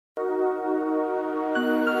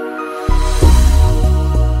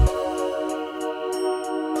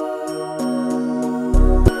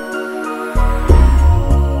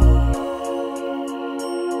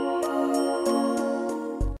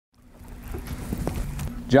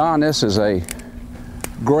John, this is a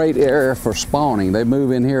great area for spawning. They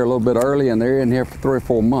move in here a little bit early and they're in here for 3 or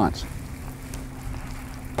 4 months.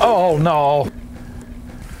 Oh no.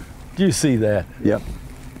 Do you see that? Yep.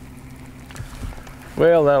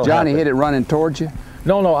 Well, that'll Johnny happen. hit it running towards you?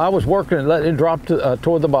 No, I was working and letting it drop to,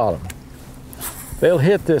 toward the bottom. They'll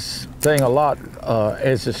hit this thing a lot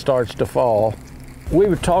as it starts to fall. We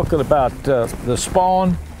were talking about the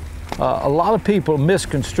spawn. A lot of people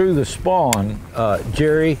misconstrue the spawn,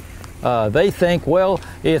 Jerry. They think, well,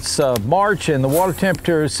 it's March and the water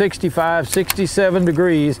temperature is 65, 67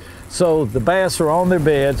 degrees, so the bass are on their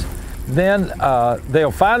beds. Then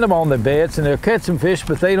they'll find them on their beds and they'll catch some fish,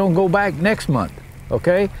 but they don't go back next month,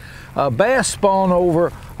 okay? Bass spawn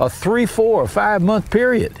over a 3, 4, or 5 month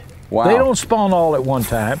period. Wow. They don't spawn all at one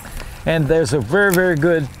time. And there's a very, very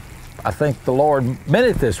good, I think the Lord meant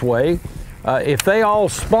it this way. If they all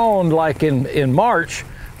spawned like in March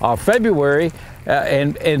or February,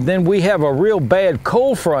 and then we have a real bad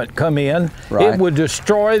cold front come in, right, it would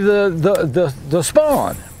destroy the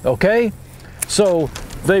spawn, okay? So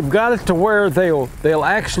they've got it to where they'll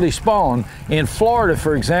actually spawn. In Florida,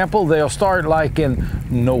 for example, they'll start like in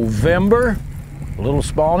November, a little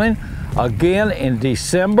spawning, again in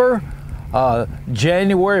December,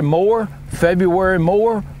 January more, February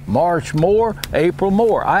more, March more, April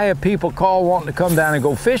more. I have people call wanting to come down and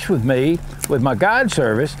go fish with me with my guide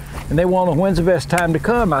service, and they want to know when's the best time to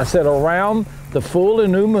come. I said around the full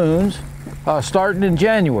and new moons, starting in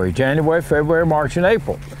January, February, March, and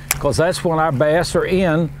April, because that's when our bass are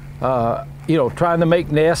in, you know, trying to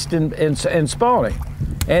make nests and spawning.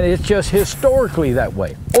 And it's just historically that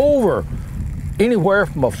way. Over anywhere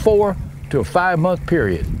from a 4 to a 5 month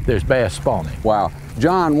period, there's bass spawning. Wow.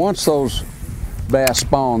 John, once those bass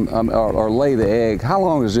spawn or lay the egg, how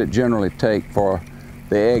long does it generally take for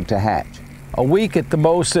the egg to hatch? A week at the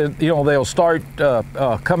most. You know, they'll start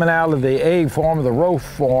coming out of the egg form, or the roe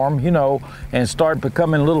form, you know, and start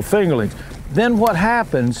becoming little fingerlings. Then what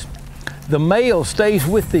happens, the male stays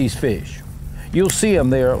with these fish. You'll see them,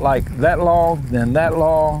 they're like that long, then that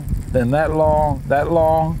long, then that long, that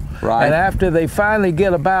long. Right. And after they finally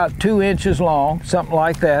get about 2 inches long, something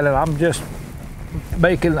like that, and I'm just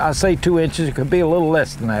making, I say 2 inches, it could be a little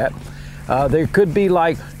less than that. There could be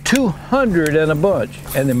like 200 in a bunch,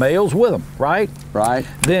 and the male's with them, right? Right.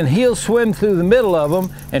 Then he'll swim through the middle of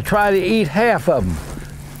them and try to eat half of them.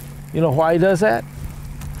 You know why he does that?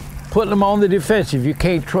 Putting them on the defensive. You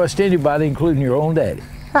can't trust anybody, including your own daddy.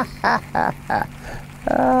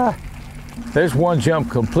 There's one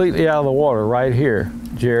jump completely out of the water right here,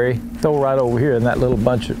 Jerry. Throw right over here in that little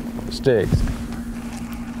bunch of sticks.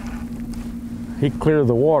 He cleared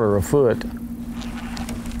the water a foot.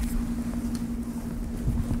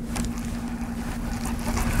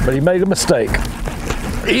 But he made a mistake.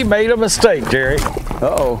 He made a mistake, Jerry.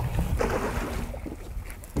 Uh-oh.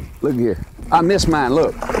 Look here. I missed mine,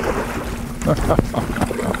 look.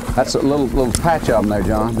 That's a little patch of them there,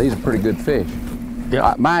 John. These are pretty good fish.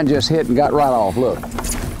 Yeah. Mine just hit and got right off, look.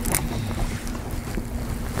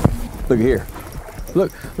 Look here.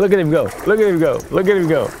 Look at him go. Look at him go. Look at him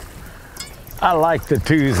go. I like the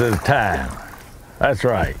 2s at a time. That's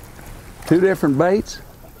right. 2 different baits?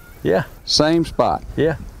 Yeah. Same spot.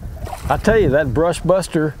 Yeah. I tell you, that brush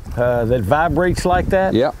buster that vibrates like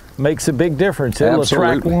that, yep, makes a big difference. It'll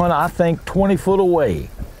attract one, I think, 20 foot away.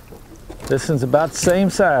 This one's about the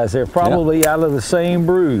same size. They're probably yep, out of the same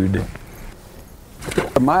brood.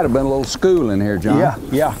 There might have been a little school in here, John. Yeah,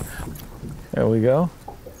 yeah. There we go.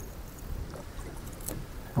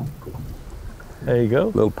 There you go.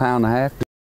 Little 1.5 pounds.